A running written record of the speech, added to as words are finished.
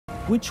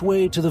Which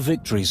way to the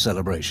victory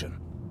celebration?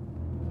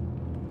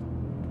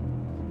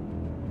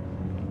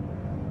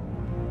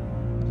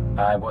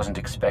 I wasn't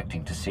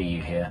expecting to see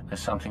you here. Is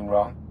something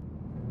wrong?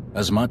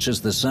 As much as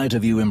the sight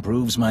of you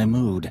improves my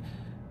mood,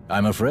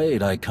 I'm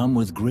afraid I come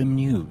with grim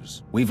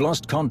news. We've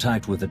lost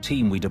contact with the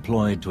team we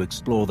deployed to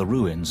explore the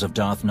ruins of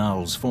Darth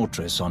Nul's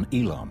fortress on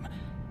Elon.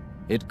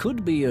 It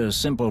could be a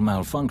simple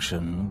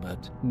malfunction,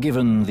 but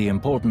given the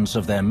importance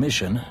of their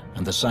mission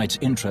and the site's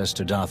interest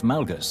to Darth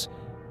Malgus,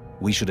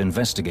 we should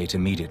investigate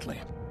immediately.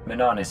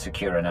 Minan is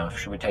secure enough.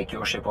 Should we take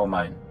your ship or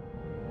mine?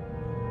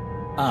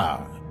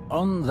 Ah,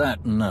 on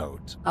that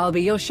note... I'll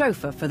be your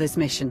chauffeur for this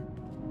mission.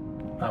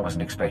 I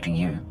wasn't expecting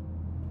you.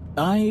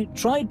 I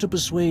tried to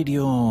persuade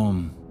your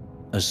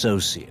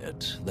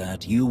associate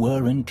that you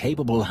were in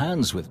capable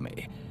hands with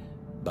me,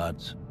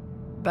 but...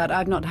 But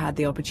I've not had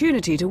the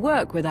opportunity to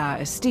work with our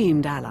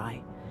esteemed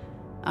ally.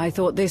 I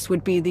thought this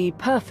would be the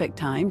perfect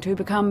time to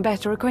become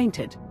better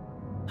acquainted.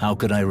 How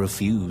could I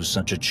refuse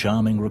such a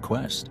charming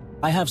request?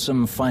 I have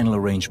some final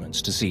arrangements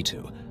to see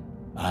to.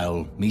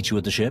 I'll meet you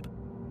at the ship.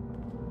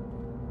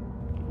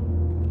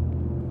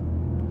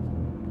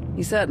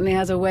 He certainly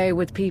has a way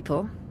with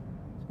people.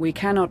 We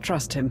cannot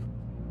trust him.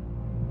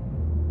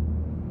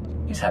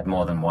 He's had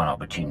more than one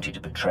opportunity to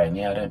betray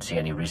me. I don't see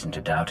any reason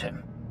to doubt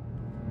him.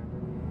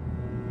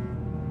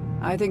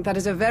 I think that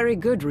is a very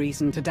good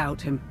reason to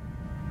doubt him.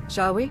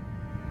 Shall we?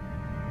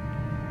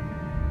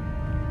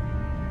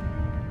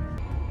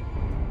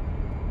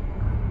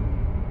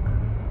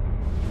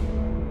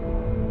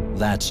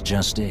 That's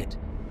just it.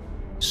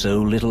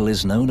 So little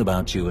is known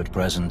about you at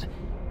present.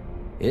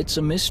 It's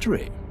a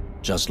mystery,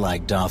 just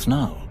like Darth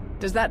Nul.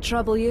 Does that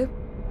trouble you?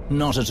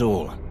 Not at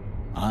all.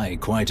 I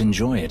quite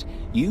enjoy it.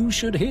 You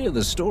should hear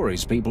the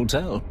stories people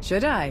tell.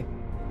 Should I?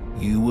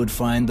 You would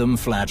find them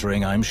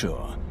flattering, I'm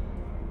sure.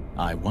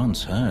 I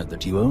once heard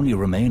that you only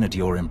remain at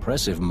your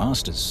impressive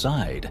master's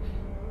side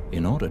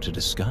in order to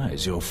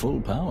disguise your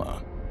full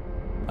power.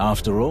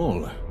 After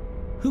all,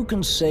 who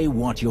can say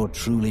what you're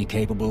truly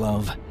capable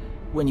of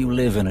when you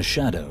live in a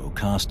shadow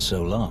cast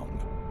so long?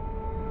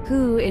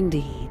 Who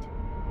indeed?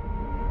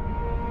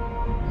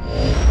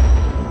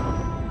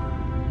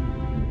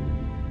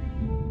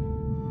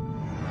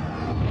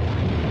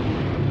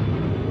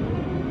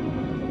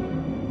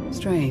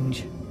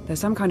 Strange. There's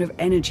some kind of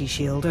energy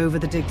shield over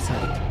the dig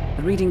site.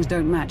 The readings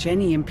don't match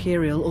any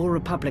Imperial or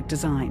Republic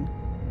design.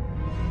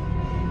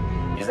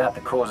 Is that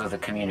the cause of the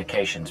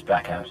communications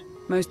blackout?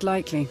 Most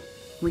likely.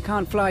 We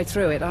can't fly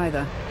through it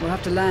either. We'll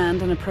have to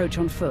land and approach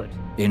on foot.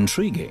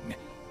 Intriguing.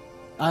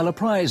 I'll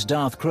apprise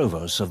Darth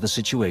Krovos of the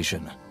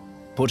situation.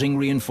 Putting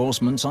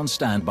reinforcements on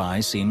standby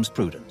seems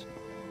prudent.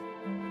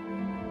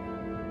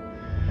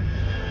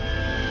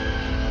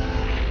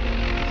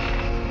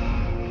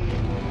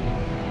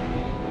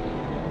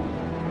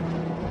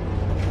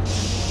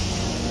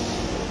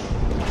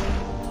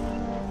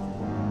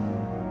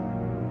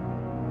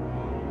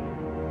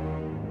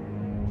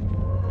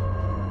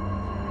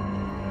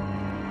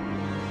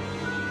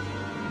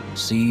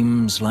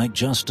 Seems like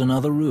just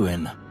another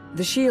ruin.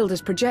 The shield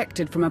is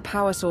projected from a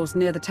power source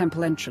near the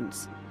temple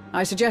entrance.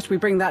 I suggest we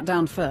bring that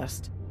down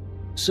first.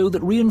 So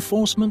that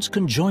reinforcements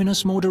can join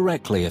us more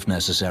directly if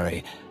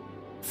necessary.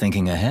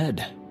 Thinking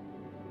ahead.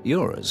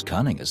 You're as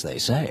cunning as they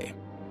say.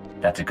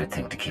 That's a good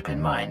thing to keep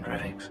in mind,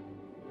 Rivix.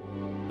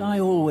 I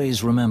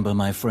always remember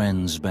my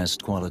friend's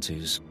best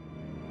qualities.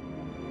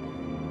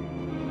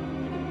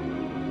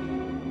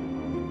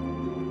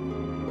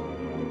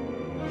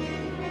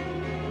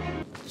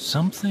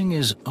 Something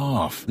is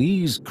off.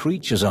 These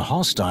creatures are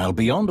hostile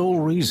beyond all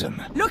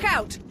reason. Look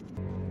out!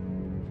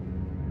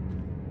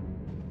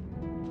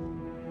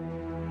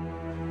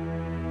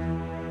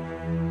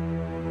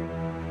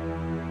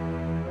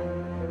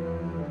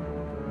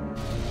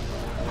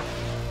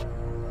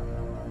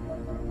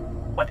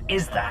 What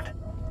is that?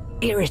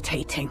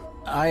 Irritating.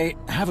 I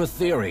have a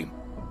theory.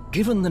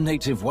 Given the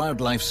native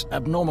wildlife's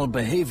abnormal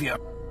behavior,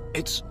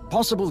 it's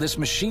possible this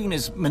machine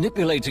is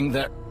manipulating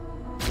their...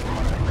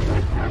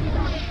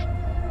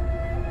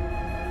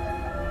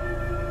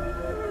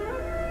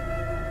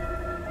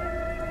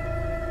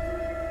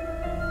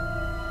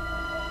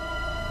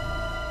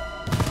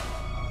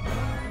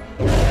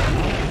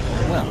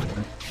 Well,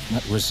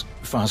 that was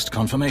fast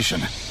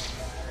confirmation.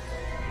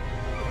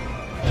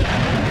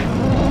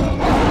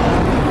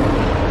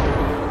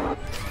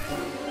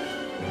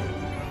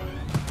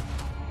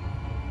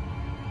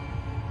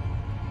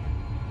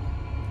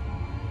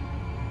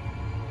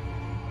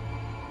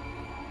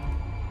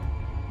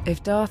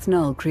 If Darth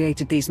Nul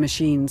created these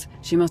machines,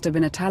 she must have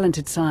been a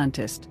talented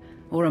scientist,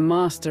 or a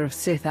master of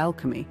Sith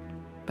alchemy.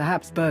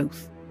 Perhaps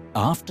both.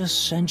 After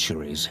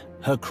centuries,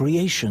 her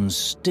creations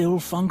still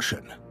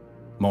function.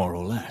 More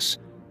or less.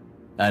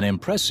 An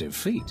impressive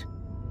feat.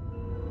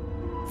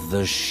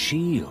 The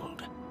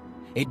shield.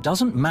 It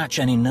doesn't match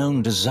any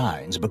known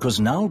designs because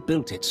Nul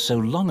built it so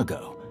long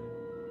ago.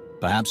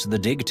 Perhaps the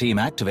dig team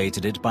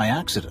activated it by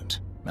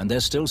accident, and they're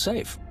still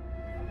safe.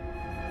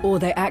 Or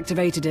they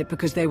activated it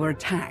because they were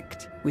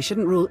attacked. We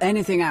shouldn't rule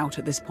anything out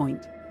at this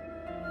point.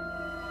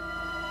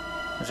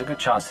 There's a good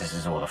chance this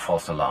is all a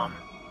false alarm.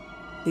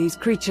 These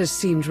creatures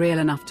seemed real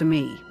enough to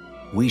me.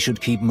 We should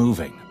keep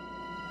moving.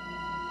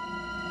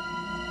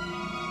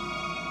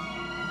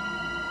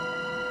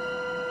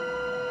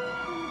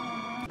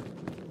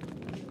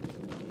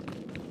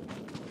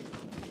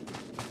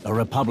 A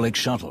Republic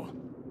shuttle,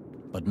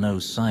 but no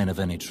sign of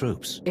any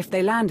troops. If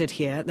they landed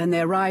here, then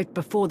they arrived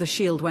before the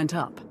shield went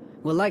up.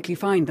 We'll likely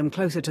find them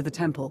closer to the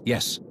temple.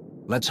 Yes,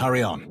 let's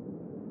hurry on.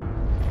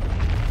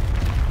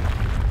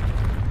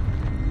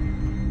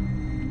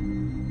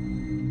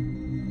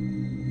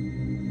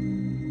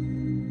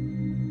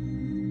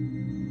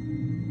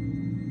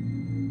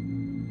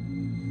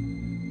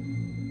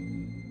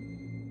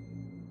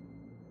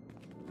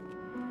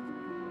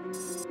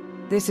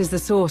 This is the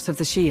source of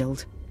the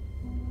shield.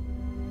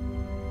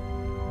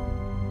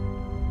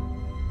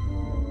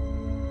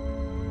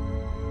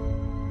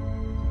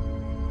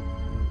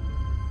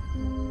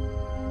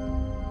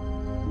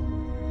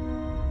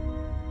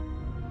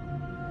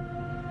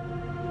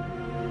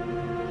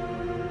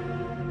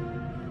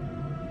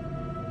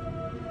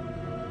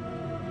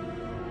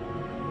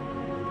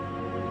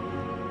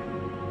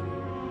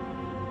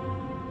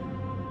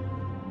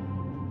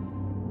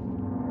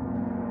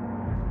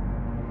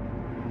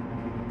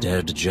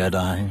 Dead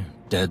Jedi,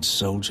 dead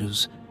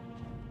soldiers.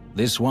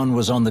 This one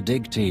was on the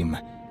dig team.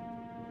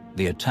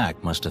 The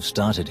attack must have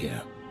started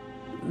here.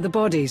 The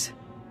bodies.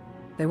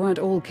 They weren't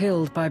all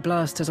killed by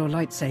blasters or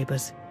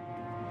lightsabers.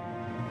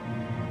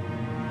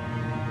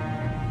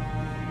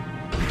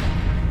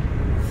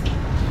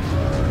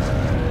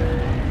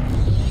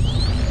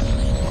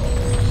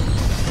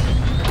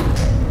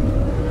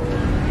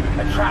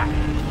 A track!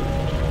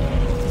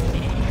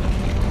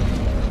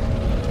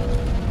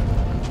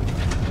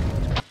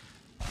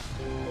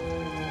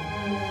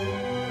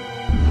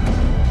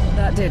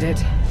 That did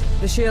it.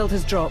 The shield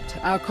has dropped.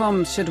 Our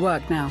comms should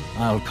work now.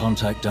 I'll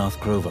contact Darth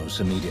Krovos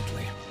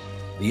immediately.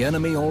 The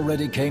enemy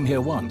already came here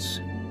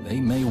once. They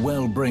may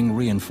well bring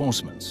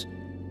reinforcements.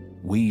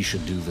 We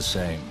should do the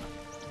same.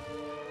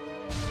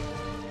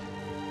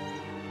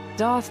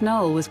 Darth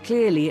Null was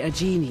clearly a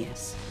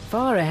genius,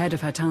 far ahead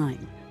of her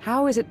time.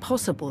 How is it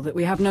possible that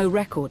we have no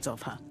records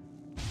of her?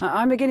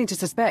 I'm beginning to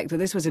suspect that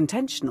this was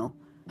intentional.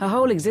 Her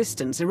whole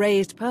existence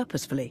erased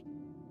purposefully.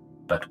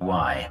 But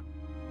why?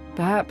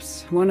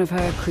 Perhaps one of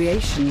her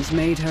creations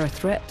made her a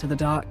threat to the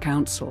Dark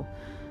Council,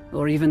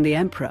 or even the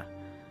Emperor,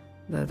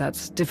 though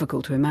that's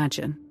difficult to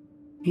imagine.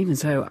 Even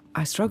so,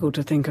 I struggle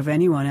to think of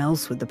anyone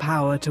else with the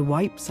power to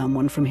wipe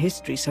someone from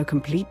history so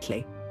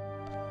completely.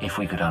 If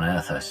we could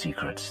unearth her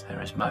secrets,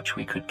 there is much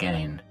we could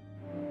gain.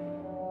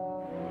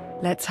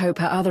 Let's hope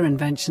her other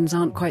inventions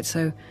aren't quite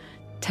so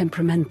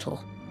temperamental.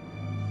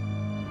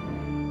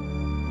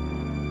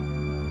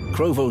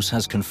 Krovos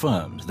has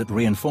confirmed that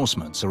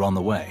reinforcements are on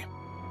the way.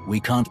 We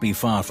can't be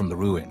far from the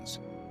ruins.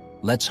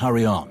 Let's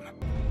hurry on.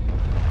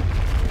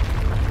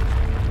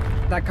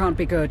 That can't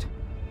be good.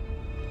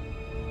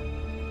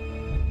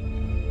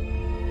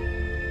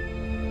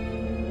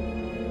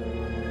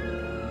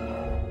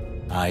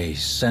 I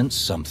sense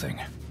something.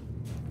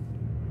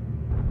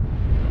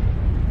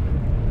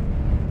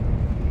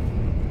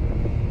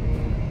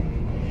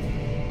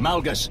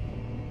 Malgus!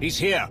 He's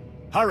here!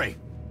 Hurry!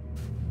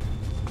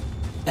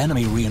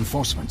 Enemy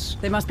reinforcements.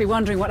 They must be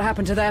wondering what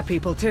happened to their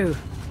people, too.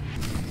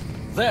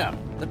 There!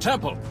 The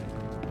temple!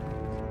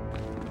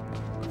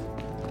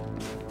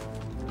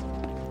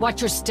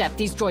 Watch your step.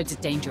 These droids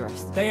are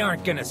dangerous. They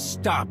aren't gonna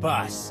stop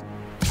us.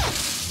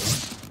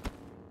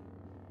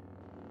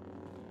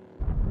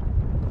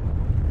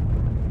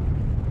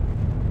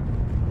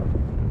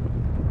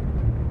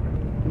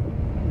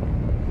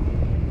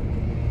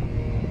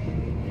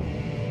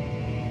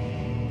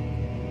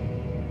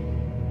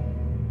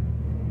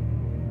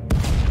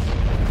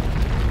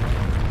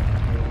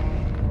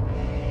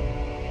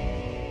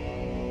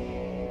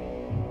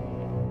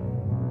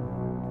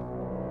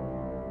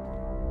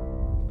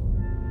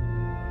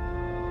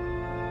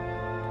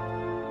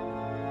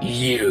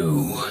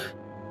 You.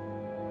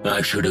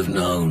 I should have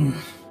known.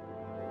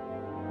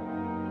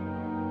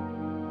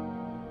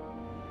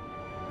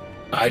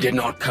 I did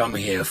not come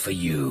here for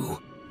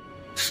you.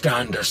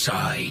 Stand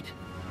aside,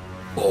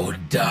 or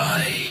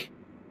die.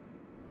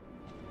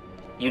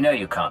 You know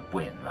you can't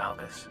win,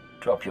 Malgus.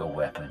 Drop your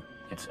weapon.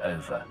 It's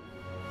over.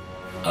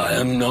 I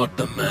am not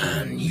the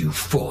man you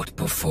fought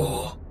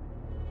before.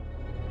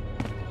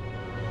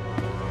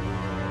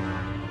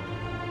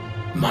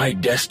 My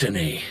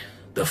destiny,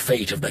 the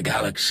fate of the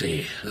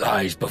galaxy,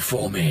 lies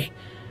before me.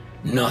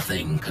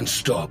 Nothing can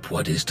stop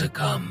what is to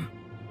come.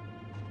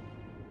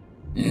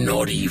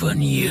 Not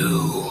even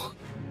you.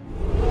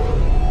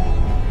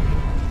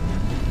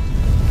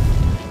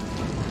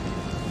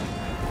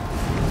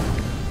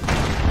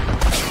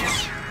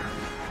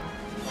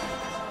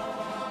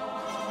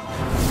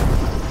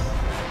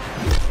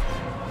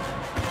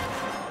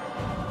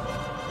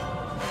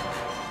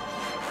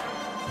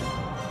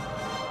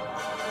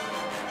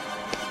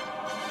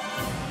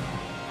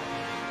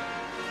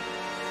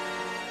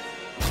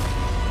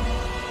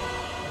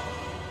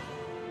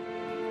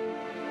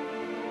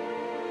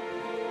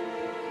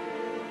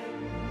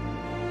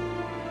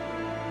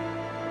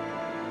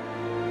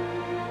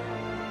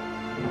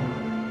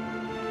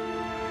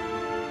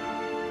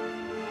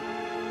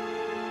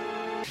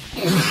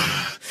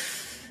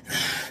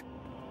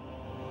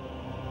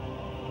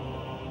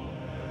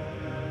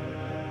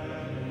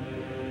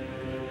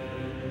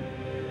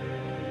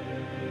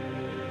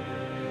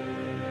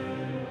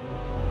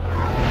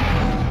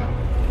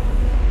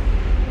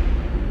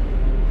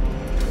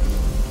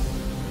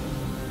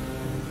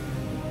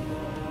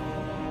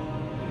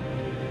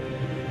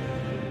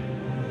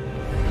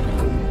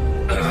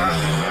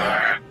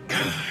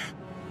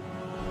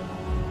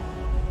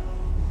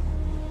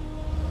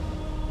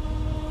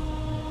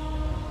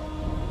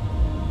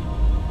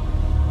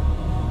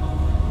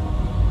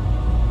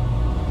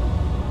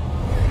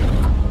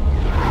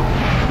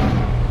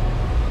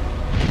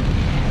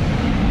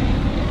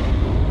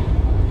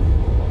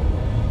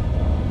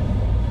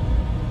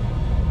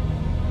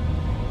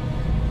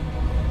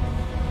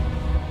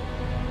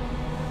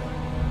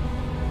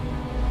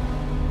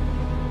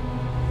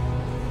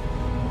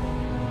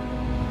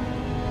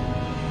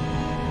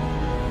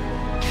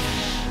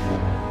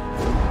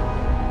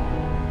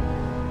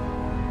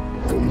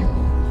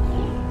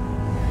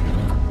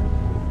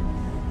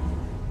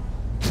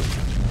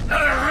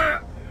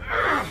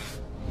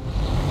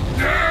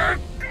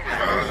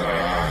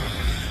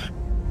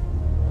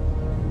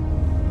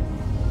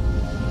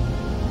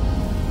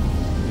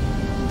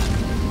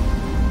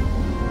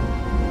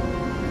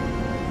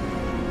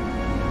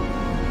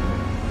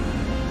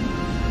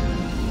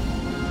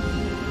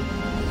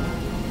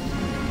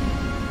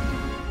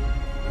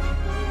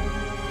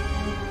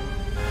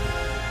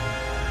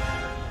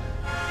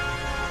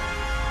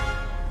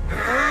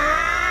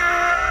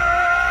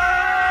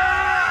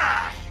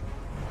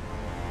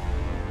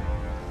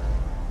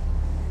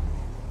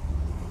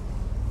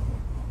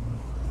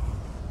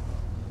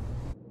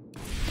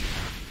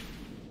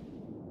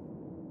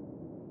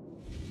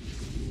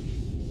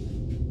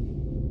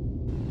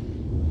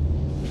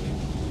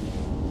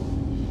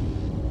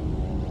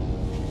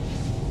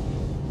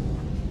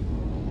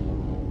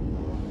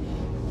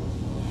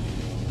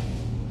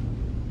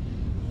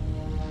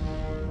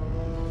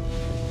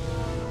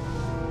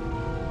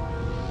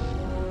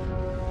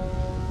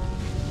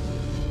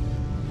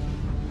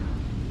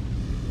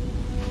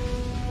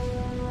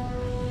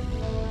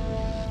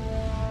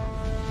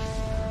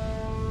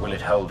 Will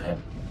it hold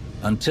him?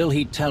 Until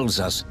he tells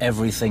us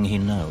everything he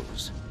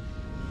knows.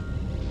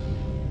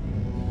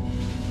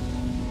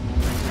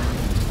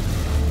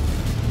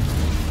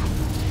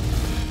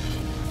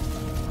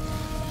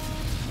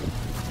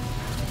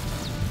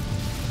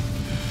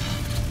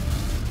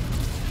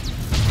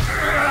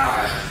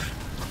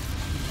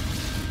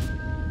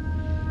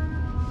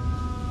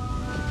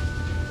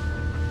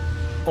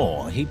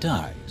 Or he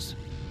dies.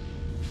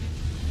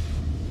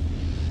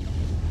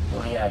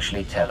 Will he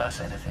actually tell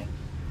us anything?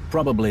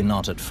 Probably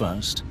not at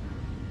first,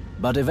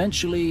 but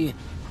eventually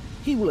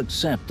he will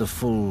accept the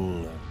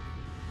full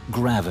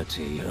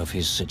gravity of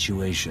his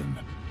situation.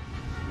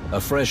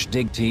 A fresh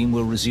dig team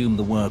will resume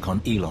the work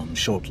on Elon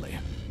shortly.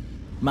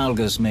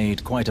 Malgus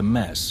made quite a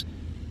mess,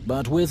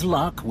 but with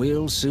luck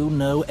we'll soon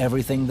know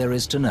everything there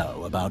is to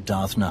know about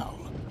Darth Nul.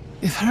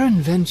 If her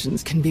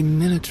inventions can be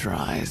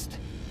militarized,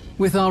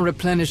 with our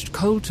replenished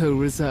Kolto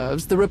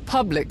reserves, the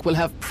Republic will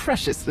have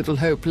precious little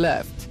hope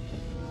left.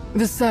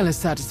 The cell is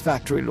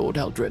satisfactory, Lord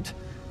Eldred.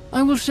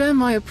 I will share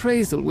my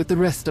appraisal with the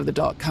rest of the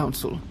Dark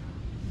Council.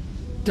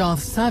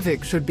 Darth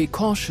Savik should be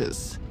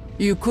cautious.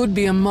 You could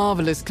be a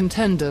marvelous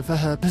contender for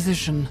her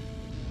position.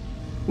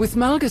 With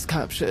Malgus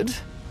captured,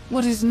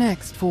 what is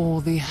next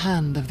for the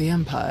Hand of the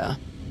Empire?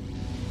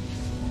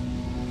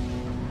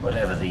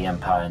 Whatever the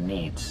Empire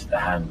needs, the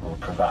Hand will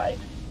provide.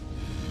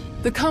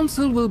 The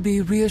Council will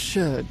be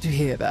reassured to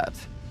hear that.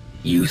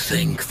 You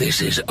think this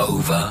is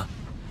over?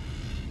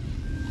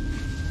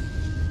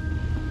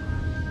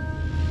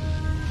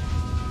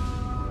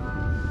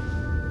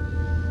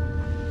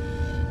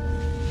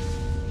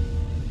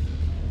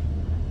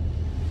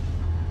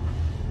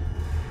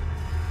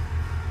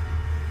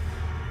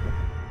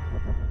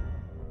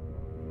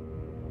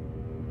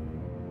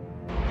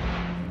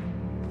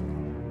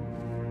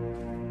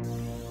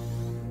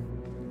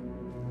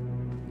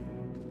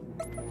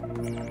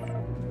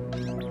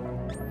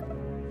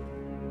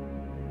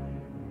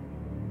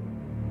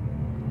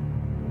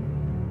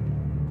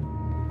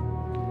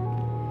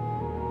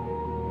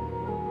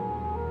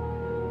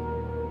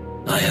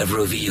 I have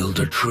revealed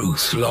a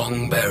truth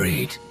long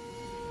buried.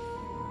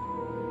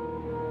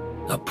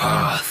 A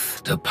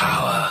path to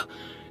power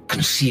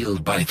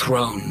concealed by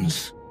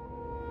thrones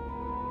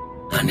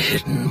and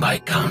hidden by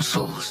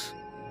councils.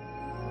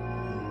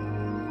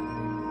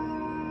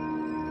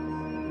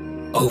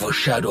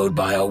 Overshadowed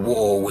by a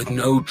war with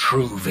no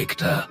true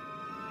victor.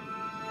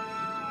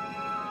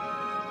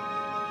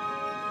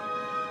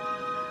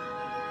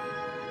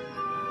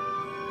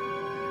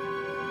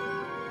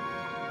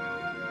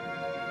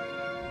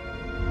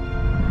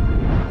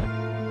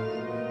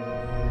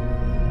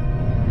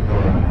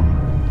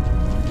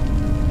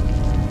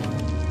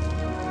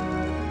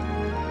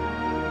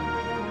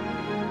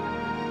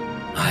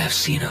 I have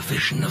seen a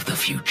vision of the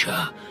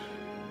future,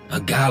 a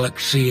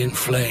galaxy in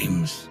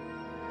flames.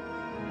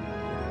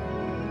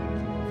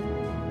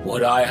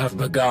 What I have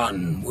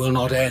begun will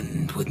not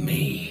end with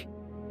me.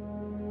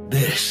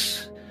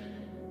 This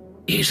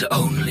is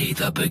only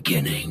the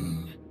beginning.